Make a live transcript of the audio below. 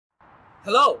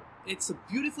Hello, it's a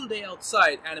beautiful day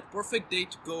outside and a perfect day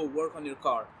to go work on your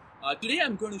car. Today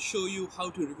I'm going to show you how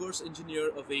to reverse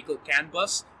engineer a vehicle CAN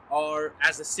bus, or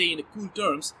as they say in the cool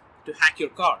terms, to hack your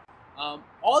car.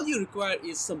 All you require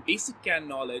is some basic CAN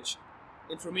knowledge,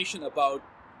 information about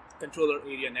controller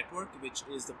area network, which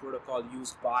is the protocol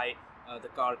used by the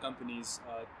car companies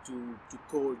to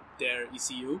code their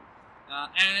ECU.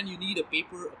 And you need a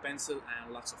paper, a pencil,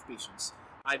 and lots of patience.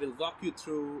 I will walk you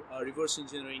through reverse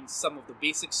engineering some of the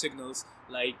basic signals,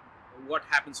 like what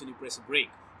happens when you press a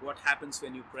brake, what happens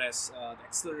when you press the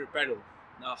accelerator pedal.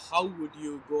 Now, how would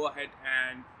you go ahead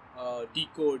and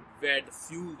decode where the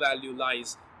fuel value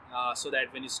lies, so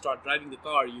that when you start driving the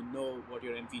car, you know what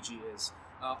your MPG is.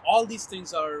 All these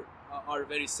things are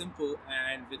very simple,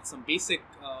 and with some basic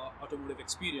automotive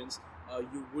experience,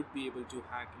 you would be able to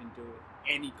hack into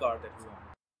any car that you want.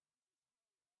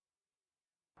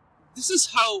 This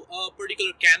is how a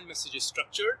particular CAN message is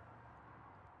structured.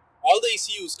 All the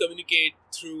ECUs communicate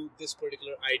through this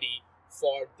particular ID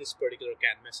for this particular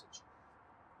CAN message.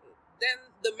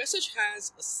 Then the message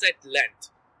has a set length.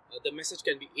 The message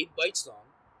can be 8 bytes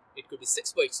long, it could be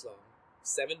 6 bytes long,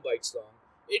 7 bytes long.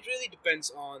 It really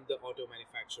depends on the auto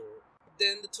manufacturer.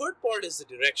 Then the third part is the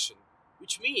direction,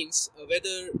 which means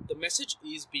whether the message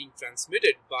is being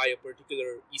transmitted by a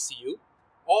particular ECU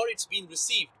or it's being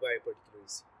received by a particular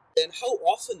ECU. Then how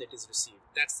often it is received,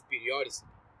 that's the periodicity.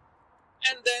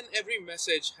 And then every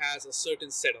message has a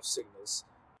certain set of signals.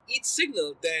 Each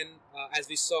signal then, as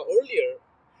we saw earlier,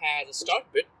 has a start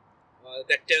bit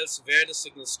that tells where the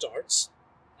signal starts,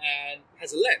 and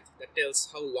has a length that tells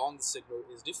how long the signal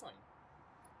is defined.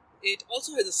 It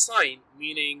also has a sign,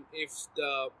 meaning if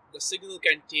the signal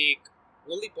can take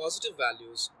only positive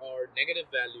values or negative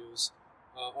values,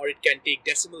 or it can take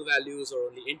decimal values or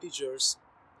only integers,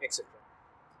 etc.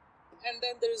 And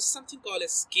then there is something called a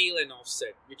scale and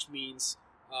offset, which means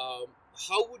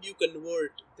how would you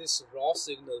convert this raw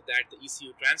signal that the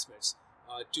ECU transmits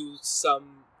to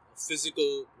some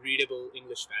physical readable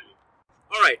English value.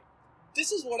 Alright,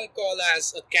 this is what I call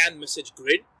as a CAN message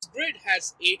grid. This grid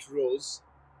has 8 rows.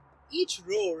 Each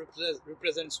row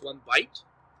represents 1 byte,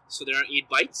 so there are 8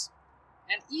 bytes,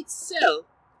 and each cell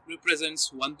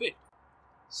represents 1 bit.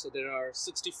 So there are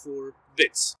 64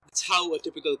 bits. That's how a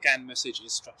typical CAN message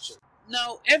is structured.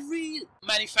 Now, every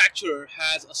manufacturer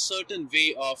has a certain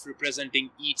way of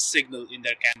representing each signal in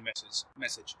their CAN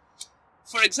message.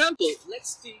 For example,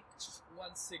 let's take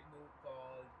one signal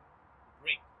called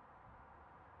brake.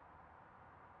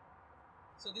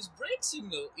 So this brake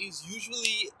signal is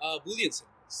usually a Boolean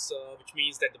signal, which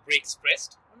means that the brake is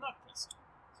pressed or not pressed.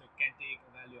 So it can take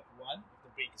a value of 1 if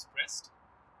the brake is pressed,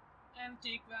 and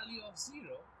take value of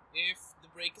 0 if the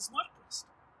brake is not pressed.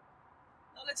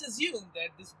 Now let's assume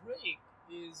that this brake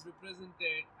is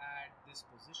represented at this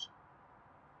position.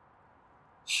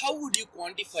 How would you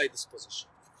quantify this position?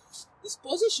 This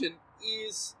position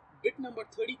is bit number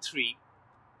 33,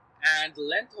 and the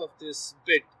length of this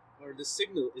bit or this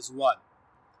signal is 1.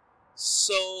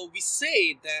 So we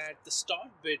say that the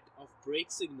start bit of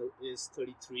brake signal is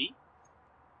 33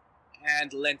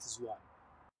 and the length is 1.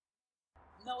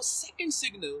 Now second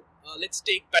signal, let's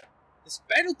take pedal. This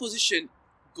pedal position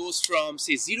goes from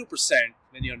say 0%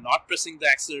 when you're not pressing the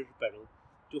accelerator pedal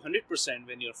to 100%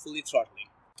 when you're fully throttling.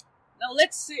 Now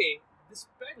let's say this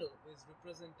pedal is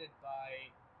represented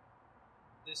by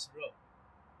this row.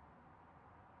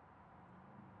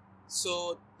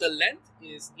 So the length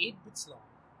is 8 bits long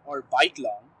or byte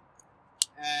long,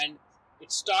 and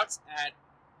it starts at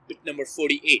bit number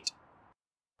 48.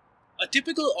 A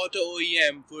typical auto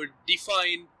OEM would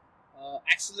define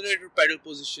accelerator pedal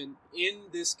position in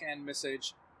this CAN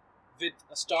message with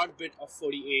a start bit of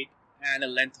 48 and a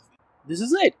length of 8. This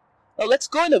is it. Now let's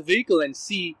go in a vehicle and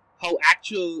see how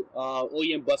actual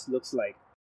OEM bus looks like.